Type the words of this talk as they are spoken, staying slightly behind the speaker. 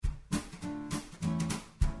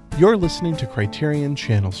You're listening to Criterion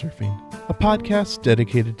Channel Surfing, a podcast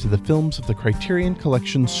dedicated to the films of the Criterion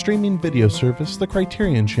Collection's streaming video service, the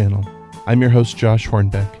Criterion Channel. I'm your host, Josh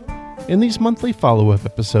Hornbeck. In these monthly follow-up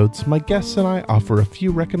episodes, my guests and I offer a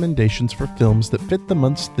few recommendations for films that fit the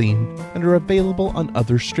month's theme and are available on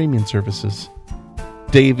other streaming services.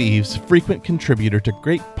 Dave Eves, frequent contributor to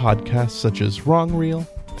great podcasts such as Wrong Reel,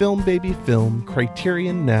 Film Baby Film,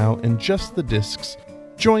 Criterion Now, and Just the Discs,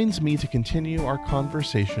 joins me to continue our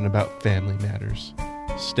conversation about family matters.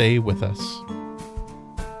 Stay with us.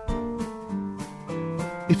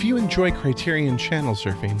 If you enjoy Criterion Channel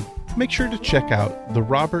Surfing, make sure to check out the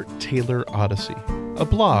Robert Taylor Odyssey, a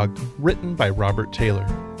blog written by Robert Taylor.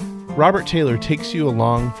 Robert Taylor takes you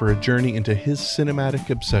along for a journey into his cinematic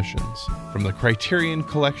obsessions, from the Criterion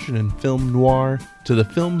Collection and film noir to the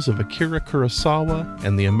films of Akira Kurosawa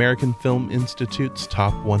and the American Film Institute's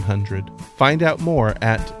Top 100. Find out more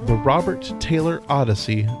at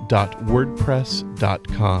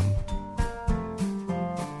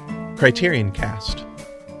theroberttaylorodyssey.wordpress.com. Criterion Cast,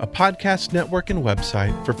 a podcast network and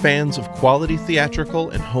website for fans of quality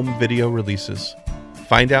theatrical and home video releases.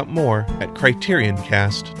 Find out more at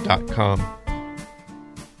CriterionCast.com.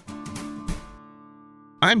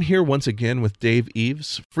 I'm here once again with Dave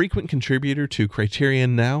Eves, frequent contributor to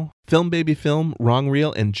Criterion Now, Film Baby Film, Wrong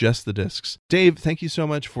Reel, and Just the Discs. Dave, thank you so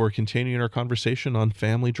much for continuing our conversation on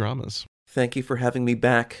family dramas. Thank you for having me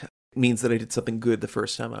back. It means that I did something good the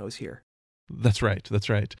first time I was here. That's right.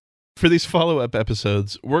 For these follow-up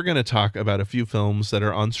episodes, we're going to talk about a few films that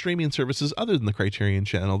are on streaming services other than the Criterion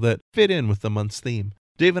Channel that fit in with the month's theme.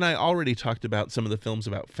 Dave and I already talked about some of the films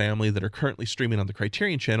about family that are currently streaming on the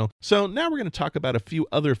Criterion Channel, so now we're going to talk about a few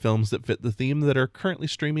other films that fit the theme that are currently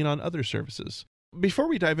streaming on other services. Before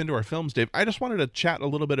we dive into our films, Dave, I just wanted to chat a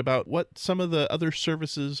little bit about what some of the other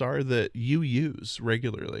services are that you use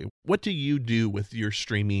regularly. What do you do with your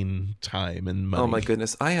streaming time and money? Oh my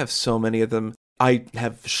goodness, I have so many of them. I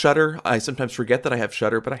have Shudder. I sometimes forget that I have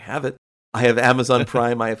Shudder, but I have it. I have Amazon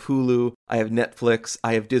Prime, I have Hulu, I have Netflix,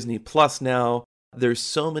 I have Disney Plus now. There's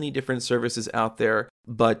so many different services out there,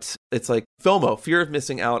 but it's like FOMO, fear of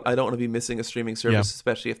missing out. I don't want to be missing a streaming service,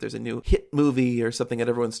 especially if there's a new hit movie or something that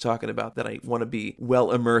everyone's talking about that I want to be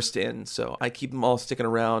well immersed in. So I keep them all sticking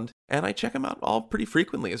around, and I check them out all pretty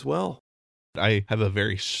frequently as well. I have a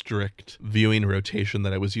very strict viewing rotation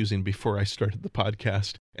that I was using before I started the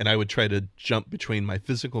podcast, and I would try to jump between my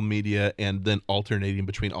physical media and then alternating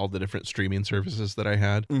between all the different streaming services that I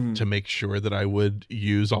had to make sure that I would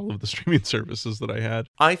use all of the streaming services that I had.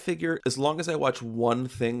 I figure as long as I watch one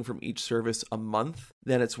thing from each service a month,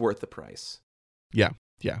 then it's worth the price. Yeah,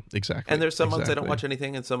 exactly. And there's some months I don't watch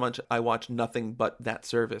anything, and some months I watch nothing but that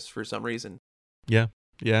service for some reason. Yeah.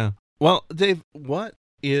 Well, Dave, what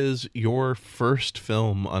is your first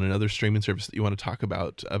film on another streaming service that you want to talk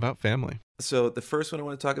about family? So the first one I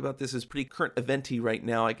want to talk about, this is pretty current eventy right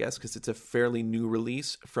now, I guess, because it's a fairly new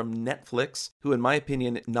release from Netflix, who in my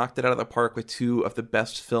opinion knocked it out of the park with two of the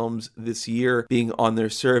best films this year being on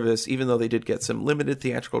their service, even though they did get some limited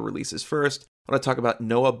theatrical releases first. I want to talk about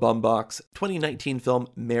Noah Baumbach's 2019 film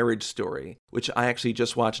Marriage Story, which I actually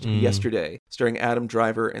just watched yesterday, starring Adam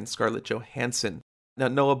Driver and Scarlett Johansson. Now,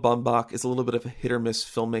 Noah Baumbach is a little bit of a hit-or-miss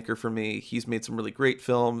filmmaker for me. He's made some really great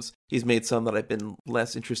films. He's made some that I've been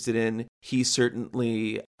less interested in. He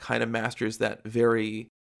certainly kind of masters that very,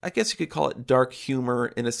 I guess you could call it dark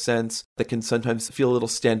humor in a sense that can sometimes feel a little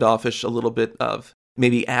standoffish, a little bit of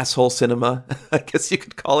maybe asshole cinema, I guess you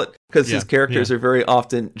could call it, because his characters are very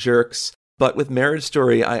often jerks. But with Marriage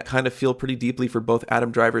Story, I kind of feel pretty deeply for both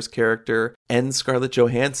Adam Driver's character and Scarlett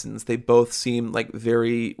Johansson's. They both seem like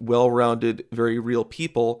very well-rounded, very real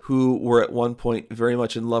people who were at one point very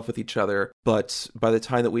much in love with each other. But by the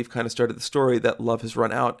time that we've kind of started the story, that love has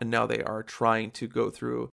run out, and now they are trying to go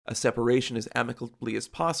through a separation as amicably as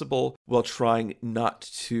possible while trying not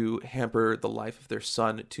to hamper the life of their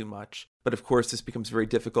son too much. But of course, this becomes very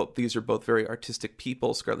difficult. These are both very artistic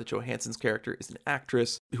people. Scarlett Johansson's character is an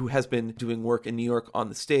actress who has been doing work in New York on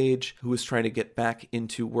the stage, who is trying to get back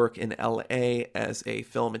into work in LA as a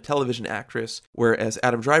film and television actress, whereas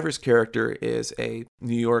Adam Driver's character is a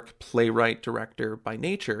New York playwright director by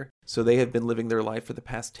nature. So they have been living their life for the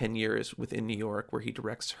past 10 years within New York, where he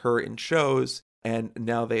directs her in shows. And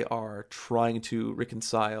now they are trying to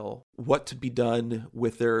reconcile what to be done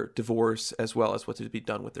with their divorce as well as what to be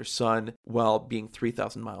done with their son while being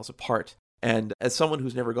 3,000 miles apart. And as someone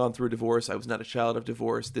who's never gone through a divorce, I was not a child of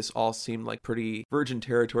divorce, this all seemed like pretty virgin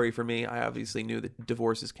territory for me. I obviously knew that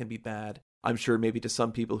divorces can be bad. I'm sure maybe to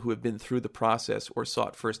some people who have been through the process or saw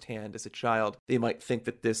it firsthand as a child, they might think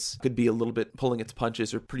that this could be a little bit pulling its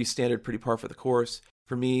punches or pretty standard, pretty par for the course.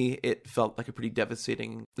 For me, it felt like a pretty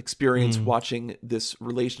devastating experience watching this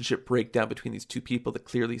relationship break down between these two people that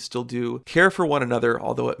clearly still do care for one another,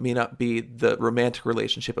 although it may not be the romantic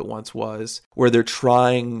relationship it once was, where they're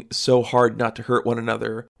trying so hard not to hurt one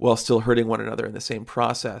another while still hurting one another in the same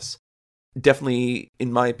process. Definitely,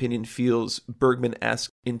 in my opinion, feels Bergman-esque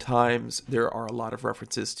in times. There are a lot of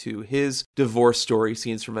references to his divorce story,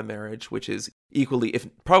 Scenes from a Marriage, which is equally, if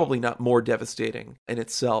probably not more devastating in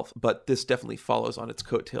itself, but this definitely follows on its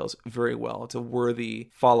coattails very well. It's a worthy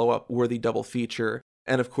follow-up, worthy double feature.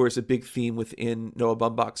 And of course, a big theme within Noah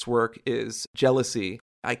Baumbach's work is jealousy.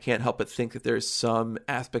 I can't help but think that there's some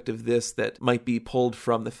aspect of this that might be pulled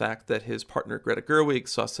from the fact that his partner Greta Gerwig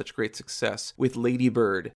saw such great success with Lady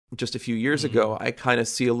Bird just a few years ago. I kind of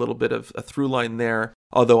see a little bit of a through line there,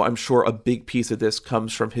 although I'm sure a big piece of this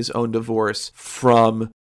comes from his own divorce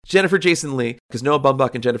from Jennifer Jason Leigh, because Noah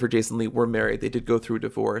Baumbach and Jennifer Jason Leigh were married. They did go through a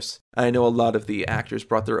divorce. I know a lot of the actors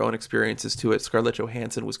brought their own experiences to it. Scarlett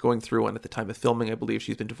Johansson was going through one at the time of filming. I believe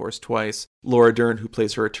she's been divorced twice. Laura Dern, who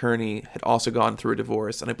plays her attorney, had also gone through a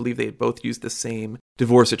divorce, and I believe they had both used the same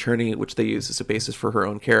divorce attorney, which they used as a basis for her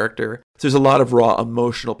own character. So there's a lot of raw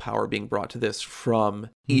emotional power being brought to this from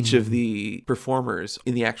each of the performers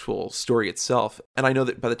in the actual story itself. And I know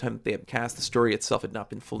that by the time they had cast, the story itself had not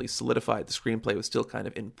been fully solidified. The screenplay was still kind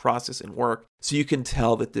of in process and work. So you can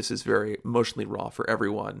tell that this is very emotionally raw for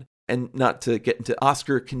everyone. And not to get into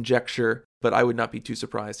Oscar conjecture, but I would not be too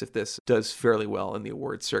surprised if this does fairly well in the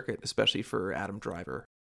awards circuit, especially for Adam Driver.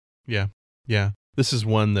 Yeah. This is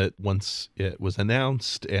one that once it was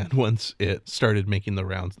announced and once it started making the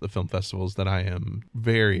rounds at the film festivals that I am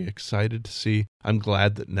very excited to see. I'm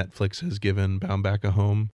glad that Netflix has given Baumbach a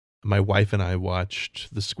home. My wife and I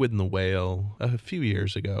watched The Squid and the Whale a few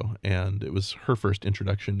years ago, and it was her first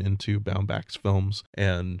introduction into Baumbach's films,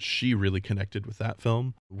 and she really connected with that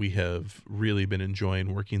film. We have really been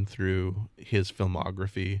enjoying working through his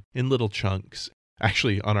filmography in little chunks.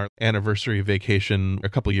 Actually, on our anniversary vacation a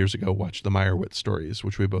couple years ago, watched the Meyerowitz stories,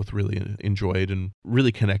 which we both really enjoyed and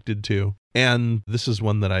really connected to. And this is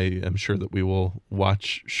one that I am sure that we will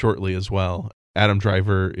watch shortly as well. Adam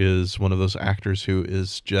Driver is one of those actors who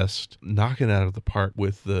is just knocking it out of the park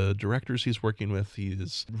with the directors he's working with. He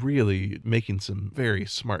is really making some very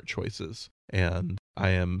smart choices, and I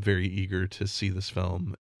am very eager to see this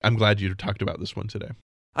film. I'm glad you talked about this one today.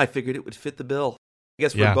 I figured it would fit the bill. I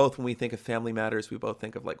guess we're both, when we think of Family Matters, we both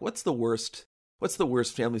think of like, what's the worst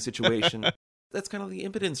family situation? That's kind of the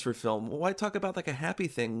impotence for film. Why talk about like a happy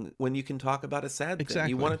thing when you can talk about a sad thing?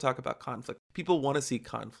 You want to talk about conflict. People want to see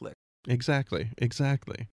conflict. Exactly.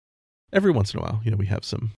 Every once in a while, we have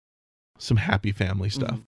some happy family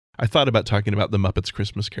stuff. I thought about talking about The Muppets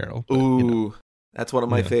Christmas Carol. But, ooh, that's one of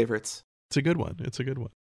my favorites. It's a good one.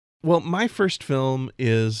 Well, my first film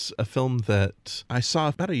is a film that I saw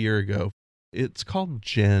about a year ago. It's called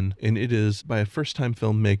Jen, and it is by a first-time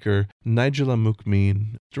filmmaker, Nigella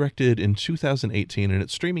Mukmeen, directed in 2018, and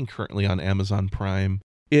it's streaming currently on Amazon Prime.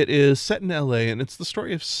 It is set in LA, and it's the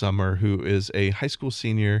story of Summer, who is a high school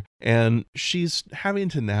senior, and she's having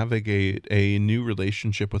to navigate a new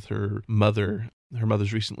relationship with her mother. Her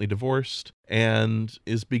mother's recently divorced and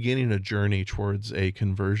is beginning a journey towards a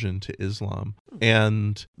conversion to Islam.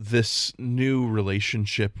 And this new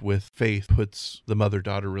relationship with faith puts the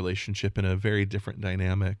mother-daughter relationship in a very different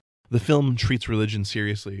dynamic. The film treats religion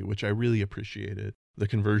seriously, which I really appreciated. The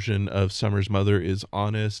conversion of Summer's mother is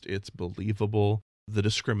honest, it's believable. The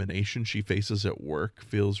discrimination she faces at work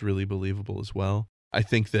feels really believable as well. I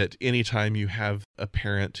think that anytime you have a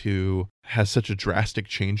parent who has such a drastic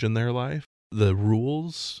change in their life, the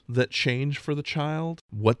rules that change for the child,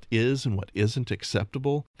 what is and what isn't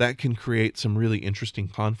acceptable, that can create some really interesting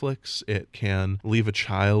conflicts. It can leave a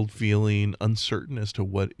child feeling uncertain as to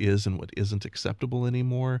what is and what isn't acceptable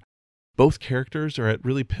anymore. Both characters are at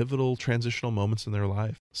really pivotal transitional moments in their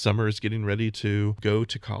life. Summer is getting ready to go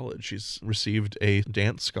to college. She's received a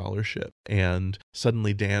dance scholarship, and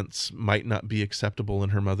suddenly dance might not be acceptable in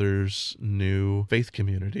her mother's new faith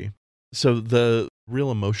community. So the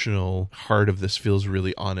real emotional heart of this feels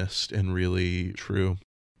really honest and really true.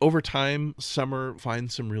 Over time, Summer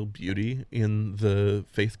finds some real beauty in the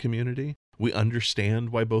faith community. We understand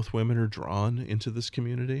why both women are drawn into this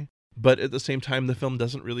community. But at the same time, the film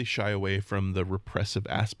doesn't really shy away from the repressive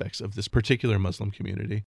aspects of this particular Muslim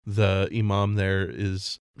community. The imam there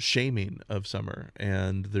is shaming of Summer,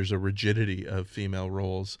 and there's a rigidity of female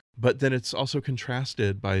roles. But then it's also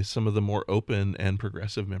contrasted by some of the more open and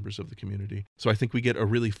progressive members of the community. So I think we get a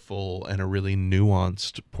really full and a really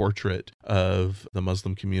nuanced portrait of the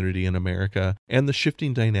Muslim community in America and the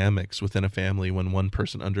shifting dynamics within a family when one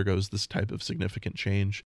person undergoes this type of significant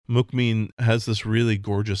change. Mukmin has this really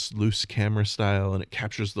gorgeous loose camera style, and it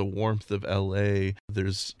captures the warmth of LA.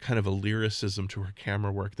 There's kind of a lyricism to her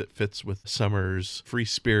camera work that fits with Summer's free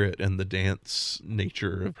spirit and the dance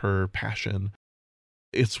nature of her passion.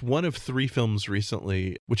 It's one of 3 films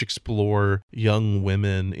recently which explore young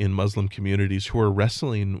women in Muslim communities who are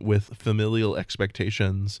wrestling with familial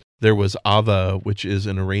expectations. There was Ava, which is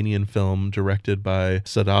an Iranian film directed by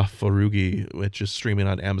Sadaf Farugi, which is streaming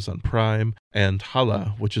on Amazon Prime, and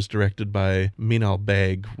Hala, which is directed by Minal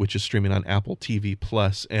Beg, which is streaming on Apple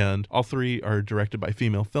TV+. And all 3 are directed by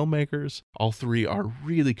female filmmakers. All 3 are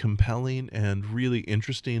really compelling and really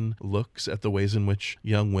interesting looks at the ways in which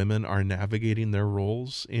young women are navigating their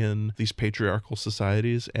roles in these patriarchal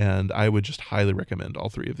societies, and I would just highly recommend all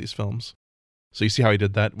 3 of these films. So you see how I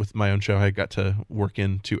did that with my own show? I got to work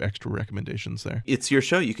in 2 extra recommendations there. It's your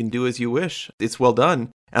show. You can do as you wish. It's well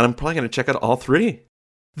done. And I'm probably going to check out all 3.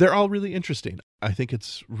 They're all really interesting. I think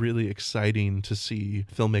it's really exciting to see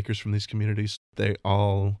filmmakers from these communities. They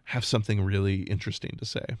all have something really interesting to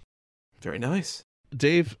say. Very nice.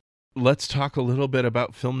 Dave, let's talk a little bit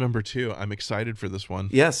about film number 2. I'm excited for this one.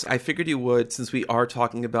 Yes, I figured you would. Since we are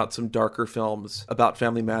talking about some darker films about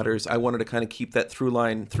family matters, I wanted to kind of keep that through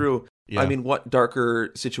line through. Yeah. I mean, what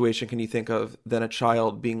darker situation can you think of than a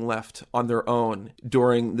child being left on their own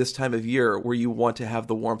during this time of year where you want to have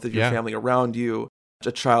the warmth of your family around you,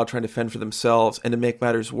 a child trying to fend for themselves, and to make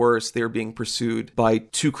matters worse, they're being pursued by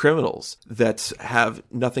 2 criminals that have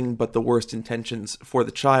nothing but the worst intentions for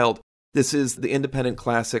the child. This is the independent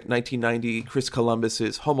classic 1990 Chris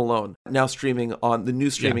Columbus's Home Alone, now streaming on the new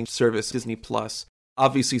streaming service Disney+.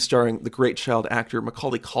 Obviously starring the great child actor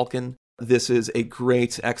Macaulay Culkin. This is a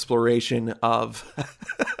great exploration of...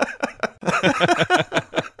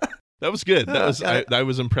 That was good. I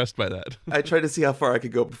was impressed by that. I tried to see how far I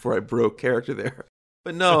could go before I broke character there.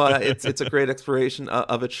 But no, it's a great exploration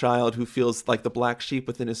of a child who feels like the black sheep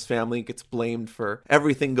within his family, gets blamed for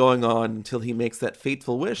everything going on until he makes that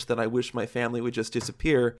fateful wish that I wish my family would just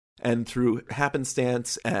disappear. And through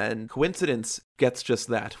happenstance and coincidence, gets just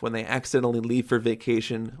that when they accidentally leave for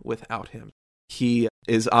vacation without him. He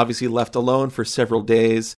is obviously left alone for several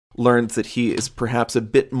days, learns that he is perhaps a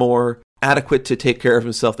bit more adequate to take care of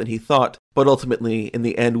himself than he thought, but ultimately, in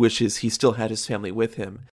the end, wishes he still had his family with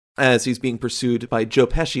him. As he's being pursued by Joe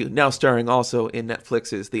Pesci, now starring also in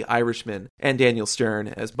Netflix's The Irishman, and Daniel Stern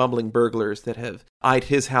as bumbling burglars that have eyed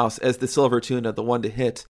his house as the silver tuna, the one to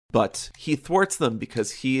hit. But he thwarts them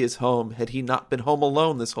because he is home. Had he not been home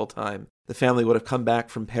alone this whole time, the family would have come back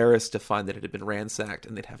from Paris to find that it had been ransacked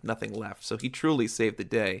and they'd have nothing left. So he truly saved the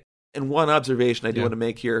day. And one observation I do want to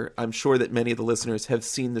make here, I'm sure that many of the listeners have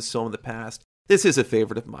seen this film in the past. This is a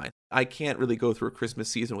favorite of mine. I can't really go through a Christmas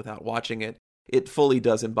season without watching it. It fully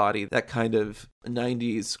does embody that kind of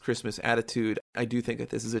 90s Christmas attitude. I do think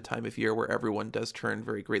that this is a time of year where everyone does turn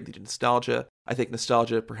very greatly to nostalgia. I think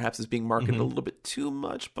nostalgia perhaps is being marketed a little bit too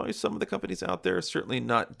much by some of the companies out there, certainly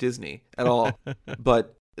not Disney at all.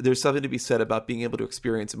 But there's something to be said about being able to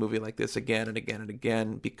experience a movie like this again and again and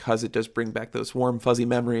again, because it does bring back those warm, fuzzy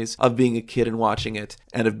memories of being a kid and watching it,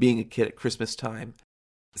 and of being a kid at Christmas time.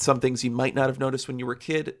 Some things you might not have noticed when you were a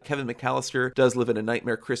kid. Kevin McAllister does live in a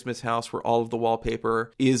nightmare Christmas house where all of the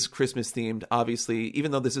wallpaper is Christmas themed. Obviously,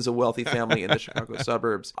 even though this is a wealthy family in the Chicago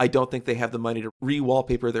suburbs, I don't think they have the money to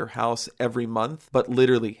re-wallpaper their house every month. But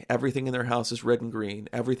literally, everything in their house is red and green.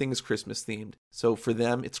 Everything is Christmas themed. So for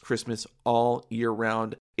them, it's Christmas all year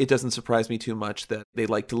round. It doesn't surprise me too much that they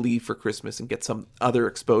like to leave for Christmas and get some other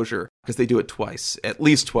exposure, because they do it twice, at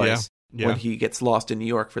least twice. Yeah. When he gets lost in New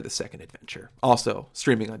York for the second adventure. Also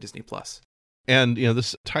streaming on Disney+. And,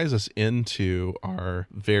 this ties us into our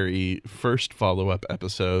very first follow-up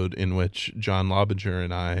episode in which John Lobinger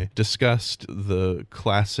and I discussed the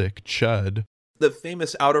classic Chud. The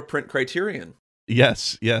famous out-of-print Criterion.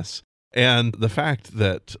 Yes. And the fact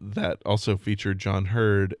that also featured John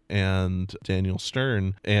Hurd and Daniel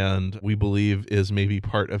Stern, and we believe is maybe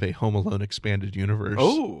part of a Home Alone expanded universe.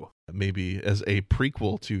 Oh! Maybe as a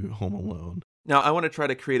prequel to Home Alone. Now, I want to try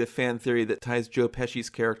to create a fan theory that ties Joe Pesci's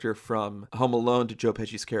character from Home Alone to Joe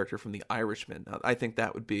Pesci's character from The Irishman. Now, I think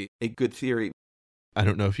that would be a good theory. I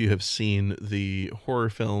don't know if you have seen the horror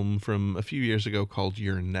film from a few years ago called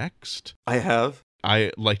You're Next. I have.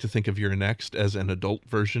 I like to think of You're Next as an adult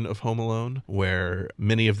version of Home Alone, where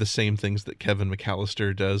many of the same things that Kevin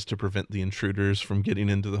McAllister does to prevent the intruders from getting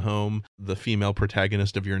into the home, the female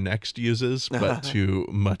protagonist of You're Next uses, but to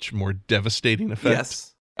much more devastating effect.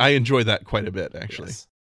 Yes. I enjoy that quite a bit, actually. Yes.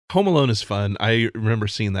 Home Alone is fun. I remember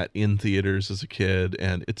seeing that in theaters as a kid,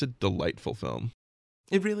 and it's a delightful film.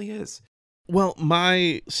 It really is. Well,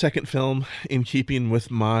 my second film, in keeping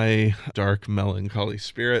with my dark, melancholy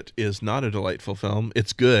spirit, is not a delightful film.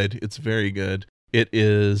 It's good. It's very good. It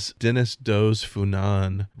is Denis Do's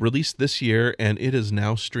Funan, released this year, and it is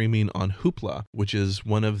now streaming on Hoopla, which is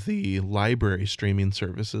one of the library streaming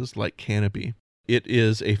services like Canopy. It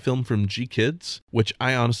is a film from GKIDS, which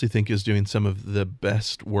I honestly think is doing some of the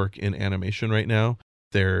best work in animation right now.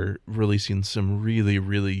 They're releasing some really,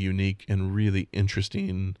 really unique and really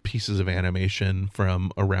interesting pieces of animation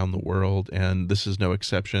from around the world, and this is no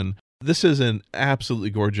exception. This is an absolutely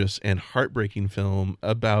gorgeous and heartbreaking film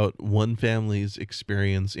about one family's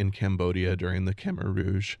experience in Cambodia during the Khmer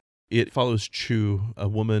Rouge. It follows Chu, a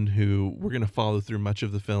woman who we're going to follow through much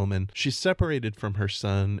of the film, and she's separated from her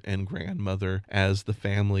son and grandmother as the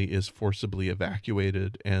family is forcibly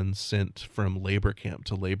evacuated and sent from labor camp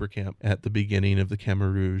to labor camp at the beginning of the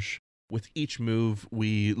Khmer Rouge. With each move,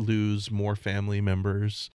 we lose more family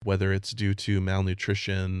members, whether it's due to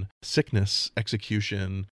malnutrition, sickness,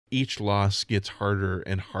 execution. Each loss gets harder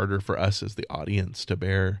and harder for us as the audience to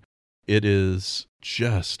bear. It is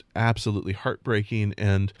just absolutely heartbreaking,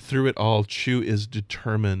 and through it all, Chu is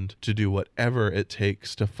determined to do whatever it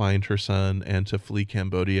takes to find her son and to flee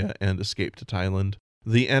Cambodia and escape to Thailand.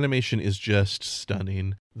 The animation is just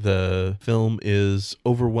stunning. The film is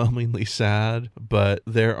overwhelmingly sad, but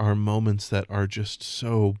there are moments that are just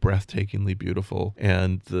so breathtakingly beautiful,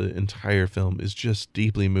 and the entire film is just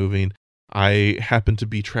deeply moving. I happened to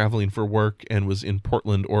be traveling for work and was in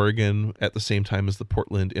Portland, Oregon at the same time as the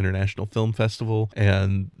Portland International Film Festival,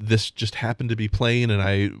 and this just happened to be playing, and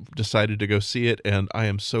I decided to go see it, and I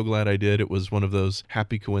am so glad I did. It was one of those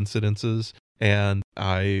happy coincidences, and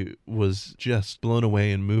I was just blown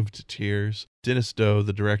away and moved to tears. Denis Do,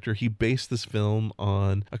 the director, he based this film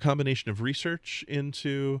on a combination of research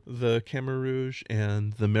into the Khmer Rouge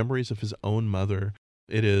and the memories of his own mother.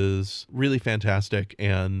 It is really fantastic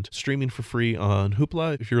and streaming for free on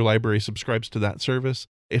Hoopla if your library subscribes to that service.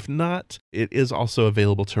 If not, it is also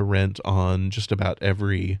available to rent on just about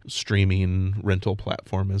every streaming rental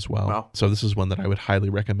platform as well. Wow. So this is one that I would highly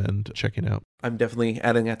recommend checking out. I'm definitely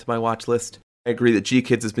adding that to my watch list. I agree that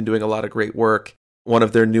GKIDS has been doing a lot of great work. One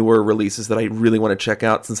of their newer releases that I really want to check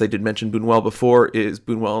out, since I did mention Buñuel before, is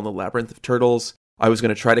Buñuel and the Labyrinth of Turtles. I was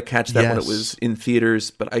going to try to catch that when it was in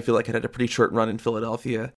theaters, but I feel like it had a pretty short run in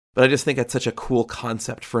Philadelphia. But I just think that's such a cool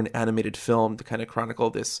concept for an animated film to kind of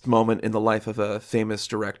chronicle this moment in the life of a famous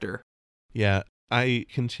director. Yeah, I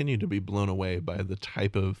continue to be blown away by the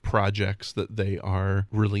type of projects that they are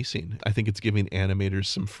releasing. I think it's giving animators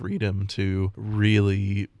some freedom to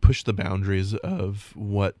really push the boundaries of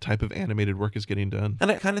what type of animated work is getting done.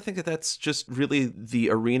 And I kind of think that that's just really the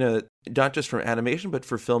arena, not just for animation, but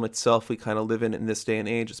for film itself, we kind of live in this day and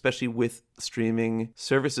age, especially with streaming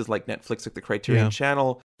services like Netflix, like the Criterion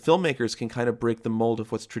Channel. Filmmakers can kind of break the mold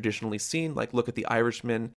of what's traditionally seen. Like, look at The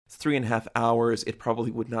Irishman. It's 3.5 hours. It probably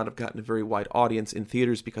would not have gotten a very wide audience in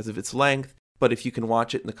theaters because of its length. But if you can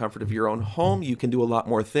watch it in the comfort of your own home, you can do a lot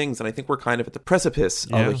more things. And I think we're kind of at the precipice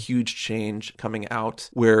of a huge change coming out,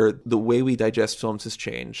 where the way we digest films has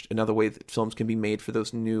changed. Another way that films can be made for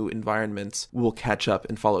those new environments will catch up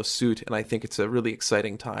and follow suit. And I think it's a really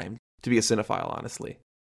exciting time to be a cinephile, honestly.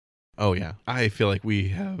 Oh, yeah. I feel like we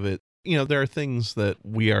have it. You know, there are things that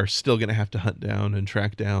we are still going to have to hunt down and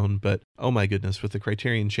track down, but oh my goodness, with the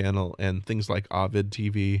Criterion Channel and things like Ovid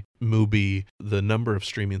TV, Mubi, the number of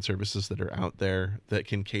streaming services that are out there that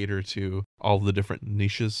can cater to all the different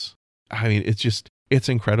niches. I mean, it's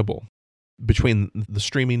incredible. Between the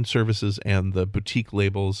streaming services and the boutique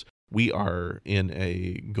labels, we are in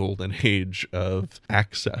a golden age of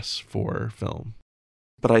access for film.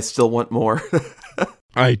 But I still want more.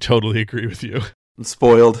 I totally agree with you.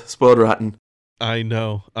 Spoiled rotten. I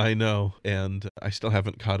know. And I still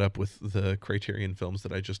haven't caught up with the Criterion films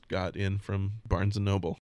that I just got in from Barnes &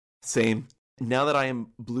 Noble. Same. Now that I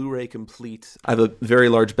am Blu-ray complete, I have a very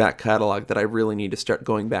large back catalog that I really need to start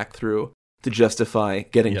going back through to justify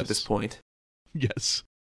getting to this point. Yes.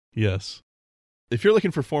 If you're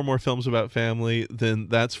looking for 4 more films about family, then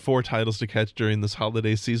that's 4 titles to catch during this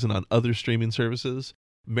holiday season on other streaming services.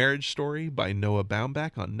 Marriage Story by Noah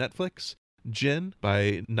Baumbach on Netflix. Jin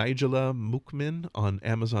by Nigella Mukmin on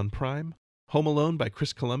Amazon Prime, Home Alone by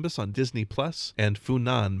Chris Columbus on Disney Plus, and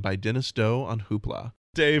Funan by Denis Do on Hoopla.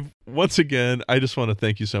 Dave, once again, I just want to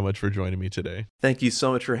thank you so much for joining me today. Thank you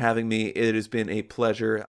so much for having me. It has been a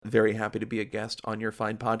pleasure. Very happy to be a guest on your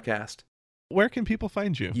fine podcast. Where can people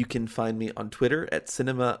find you? You can find me on Twitter at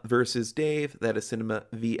Cinema vs. Dave. That is Cinema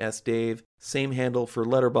vs. Dave. Same handle for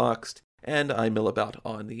Letterboxd. And I mill about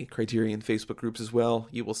on the Criterion Facebook groups as well.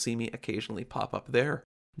 You will see me occasionally pop up there.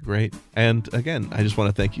 Great. And again, I just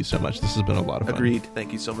want to thank you so much. This has been a lot of fun. Agreed.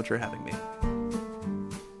 Thank you so much for having me.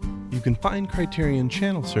 You can find Criterion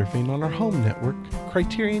Channel Surfing on our home network,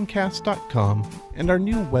 CriterionCast.com, and our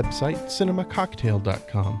new website,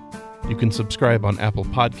 CinemaCocktail.com. You can subscribe on Apple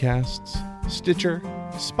Podcasts, Stitcher,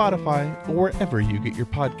 Spotify, or wherever you get your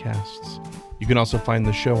podcasts. You can also find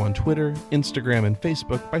the show on Twitter, Instagram, and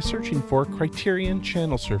Facebook by searching for Criterion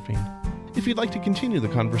Channel Surfing. If you'd like to continue the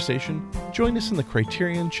conversation, join us in the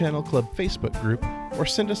Criterion Channel Club Facebook group or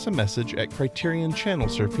send us a message at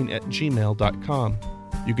CriterionChannelSurfing@gmail.com.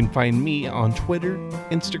 You can find me on Twitter,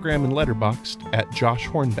 Instagram, and Letterboxd at Josh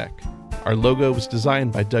Hornbeck. Our logo was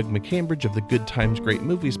designed by Doug McCambridge of the Good Times Great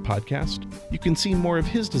Movies podcast. You can see more of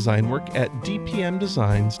his design work at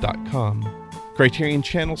dpmdesigns.com. Criterion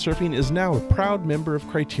Channel Surfing is now a proud member of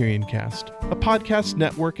Criterion Cast, a podcast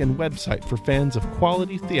network and website for fans of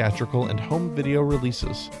quality theatrical and home video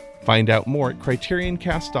releases. Find out more at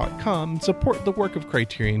CriterionCast.com and support the work of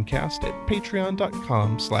Criterion Cast at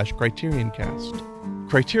patreon.com/CriterionCast.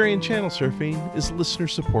 Criterion Channel Surfing is listener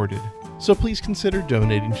supported, so please consider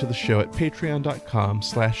donating to the show at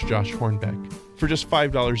patreon.com/Josh Hornbeck. For just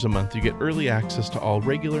 $5 a month, you get early access to all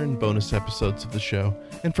regular and bonus episodes of the show,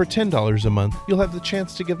 and for $10 a month, you'll have the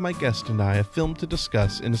chance to give my guest and I a film to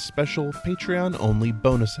discuss in a special Patreon-only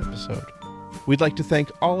bonus episode. We'd like to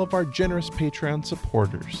thank all of our generous Patreon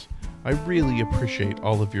supporters. I really appreciate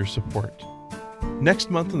all of your support. Next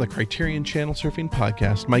month on the Criterion Channel Surfing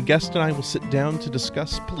podcast, my guest and I will sit down to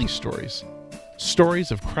discuss police stories. Stories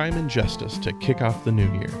of crime and justice to kick off the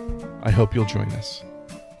new year. I hope you'll join us.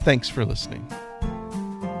 Thanks for listening.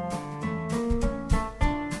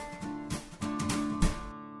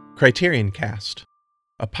 Criterion Cast,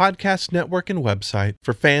 a podcast network and website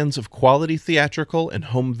for fans of quality theatrical and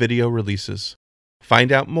home video releases.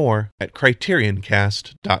 Find out more at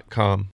CriterionCast.com.